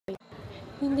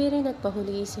Hindi rin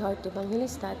nagpahuli si Heart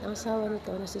Evangelista at ang asawa nito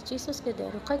na si Jesus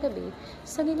kagabi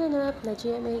sa ginanap na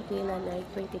GMA Gala Night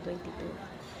 2022.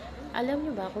 Alam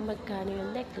niyo ba kung magkano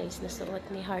yung necklace na suot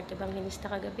ni Heart Evangelista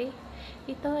kagabi?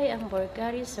 Ito ay ang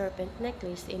Bvlgari serpent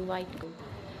necklace in white gold,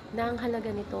 na ang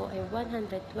halaga nito ay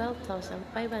 $112,503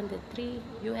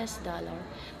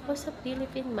 o sa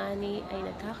Philippine money ay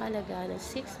nagkakahalaga ng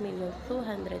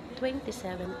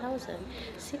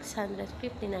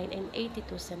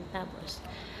 6,227,659.82 centavos.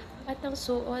 At ang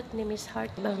suot ni Miss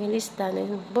Heart Evangelista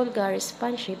ng Bvlgari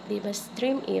sponge Divas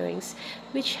Dream Earrings,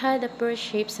 which had a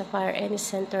pear-shaped sapphire any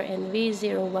center and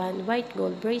V01 white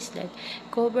gold bracelet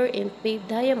covered in paved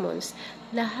diamonds.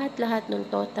 Lahat-lahat ng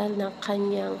total ng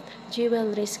kanyang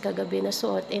jewelries kagabi na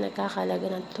suot ay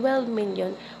nagkakahalaga ng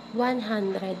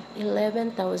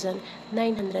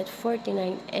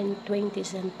 12,111,949.20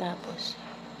 centavos.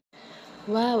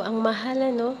 Wow, ang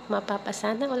mahal no?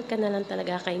 Mapapasana all ka na lang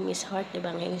talaga kay Miss Heart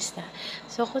Evangelista.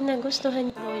 So kung nagustuhan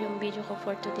niyo yung video ko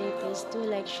for today, please do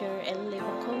like, share, and leave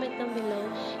a comment down below.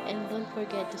 And don't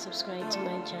forget to subscribe to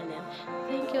my channel.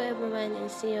 Thank you everyone and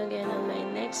see you again on my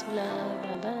next vlog.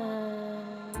 Bye-bye!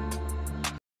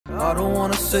 I don't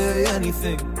wanna say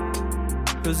anything,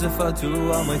 cause if I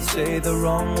do I might say the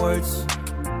wrong words.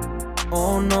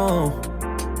 Oh no.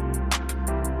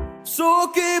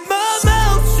 So keep my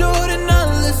mouth shut and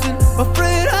not listen,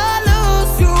 afraid I